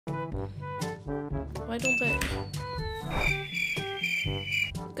Why don't they?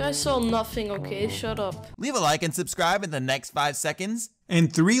 You guys saw nothing, okay? Shut up. Leave a like and subscribe in the next 5 seconds.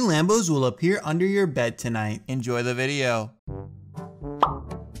 And 3 Lambos will appear under your bed tonight. Enjoy the video.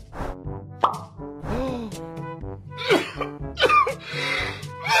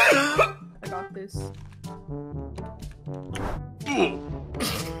 I got this.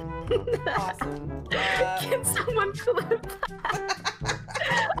 Awesome. Can someone clip?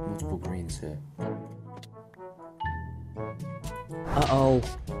 Multiple greens here. Uh-oh.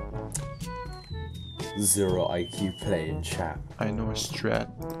 0 IQ play in chat. I know a strat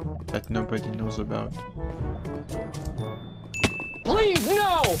that nobody knows about. Please,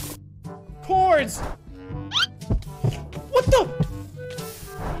 no! Towards! What the?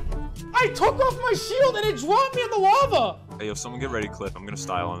 I took off my shield and it dropped me in the lava! Hey, yo, someone get ready, Cliff. I'm gonna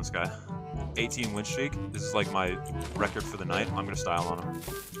style on this guy. 18 win streak. This is like my record for the night. I'm gonna style on him.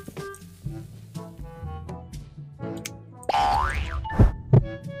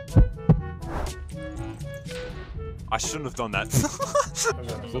 I shouldn't have done that.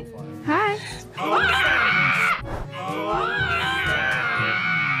 Hi.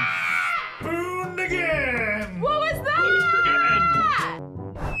 Boon again! What was that?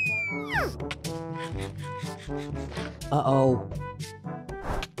 Uh-oh.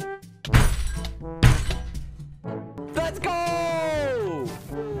 Let's go!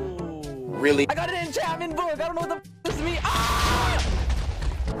 Really? I got an enchantment book! I don't know what the f this means! Ah!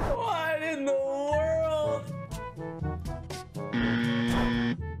 What in the world?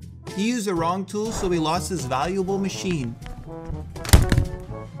 He used the wrong tool, so he lost his valuable machine.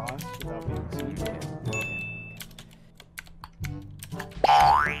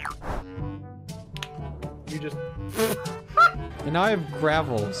 You just... And now I have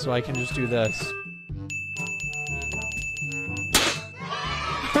gravel, so I can just do this.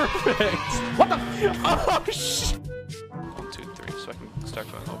 Perfect! What the? Oh, shit! 1, 2, 3, so I can start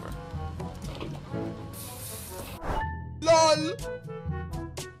going over. LOL!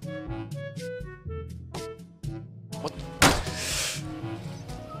 What?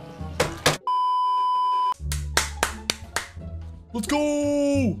 Let's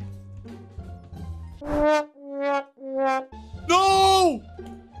go! No!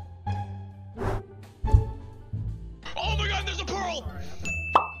 Oh my god, there's a pearl!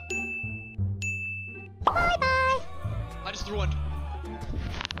 Bye-bye. I just threw one.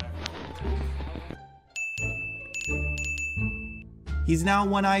 He's now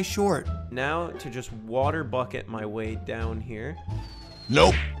 1 eye short. Now to just water bucket my way down here.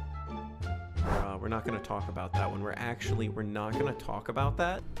 Nope. We're not going to talk about that one. We're not going to talk about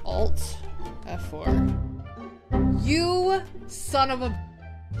that. Alt F4. You son of a...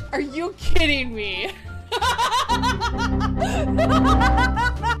 Are you kidding me?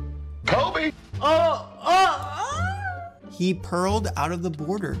 Kobe! He pearled out of the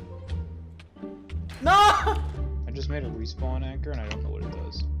border. No! I just made a respawn anchor and I don't know what it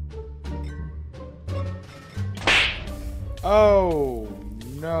does. Oh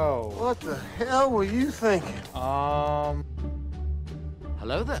no. What the hell were you thinking? Hello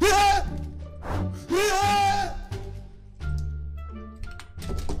there.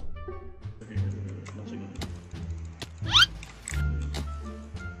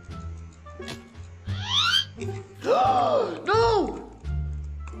 No!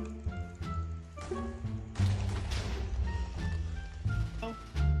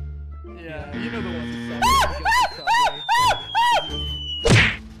 Yeah, you know the one.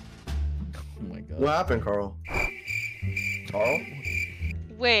 Oh my god. What happened, Carl? Carl?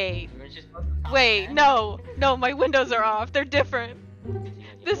 Wait, no, my windows are off. They're different.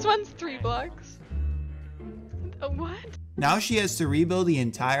 This one's 3 blocks. What? Now she has to rebuild the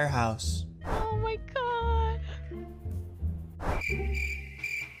entire house. Oh my god.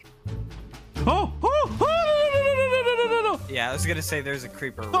 Yeah, I was going to say there's a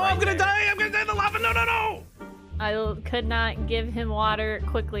creeper Oh, I'm gonna die! I'm gonna die in the lava! No, no, no! I could not give him water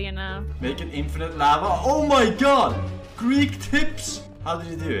quickly enough. Make an infinite lava. Oh my god! Greek tips! How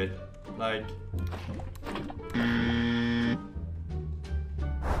did you do it? Like...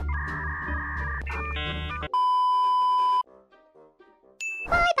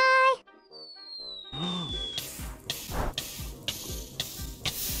 Bye-bye.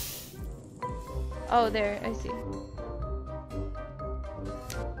 Oh, there, I see.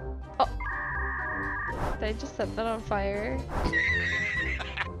 Oh. Did I just set that on fire?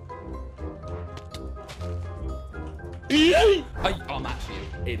 I'm actually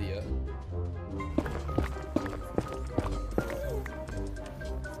an idiot.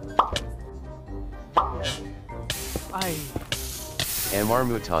 MR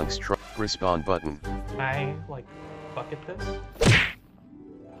Mutong's truck respawn button. I, like, bucket this?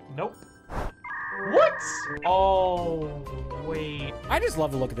 Nope. What? Oh, wait. I just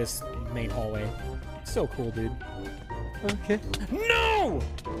love the look of this main hallway. It's so cool, dude. Okay. No!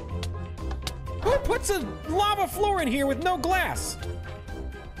 Who puts a lava floor in here with no glass?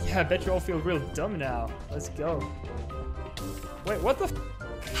 Yeah, I bet you all feel real dumb now. Let's go. Wait, what the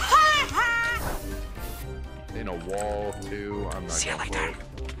In a wall, too. I'm not gonna later.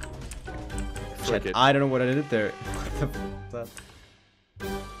 Shit, I don't know what I did there. What the f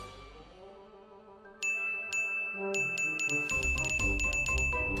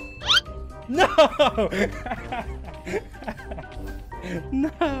No!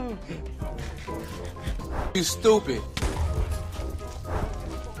 No! You stupid.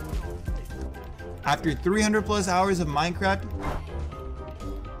 After 300 plus hours of Minecraft,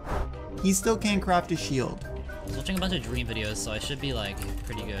 he still can't craft a shield. I was watching a bunch of dream videos, so I should be like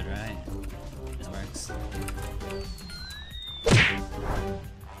pretty good, right? This works.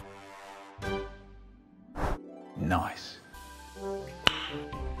 Nice.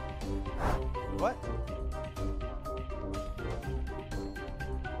 What?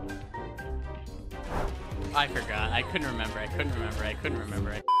 I forgot. I couldn't remember. I couldn't remember.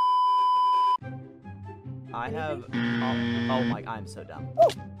 I have. Oh my! I'm so dumb.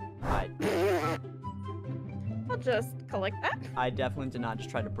 I'll just collect that. I definitely did not just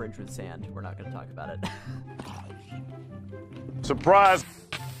try to bridge with sand. We're not going to talk about it. Surprise!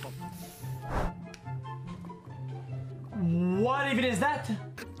 What even is that?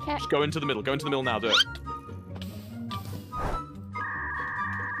 Just go into the middle. Go into the middle now. Do it.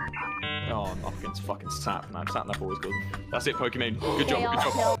 Oh, nothing's fucking sap, man. Sap nap always good. That's it, Pokemon. Good job.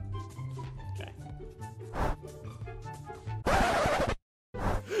 Good job.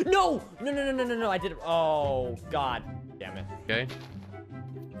 No! No! I did it. Oh, God. Damn it. Okay.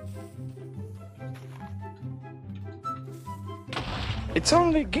 It's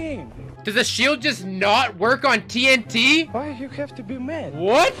only a game. Does the shield just not work on TNT? Why you have to be mad?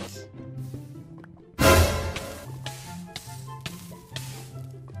 What?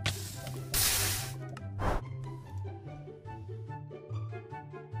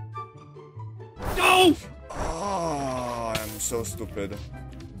 No! Oh, I'm so stupid.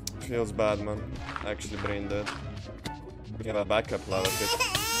 Feels bad, man. Actually brain dead. We have a backup lava pit.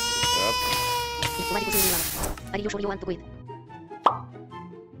 Yep. Are you sure you want to quit?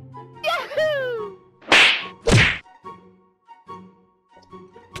 Yahoo!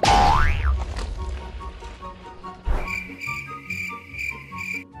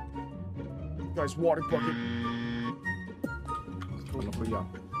 Guys, water bucket.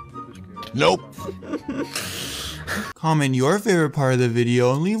 Nope. Comment your favorite part of the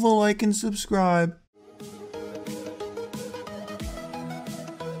video and leave a like and subscribe.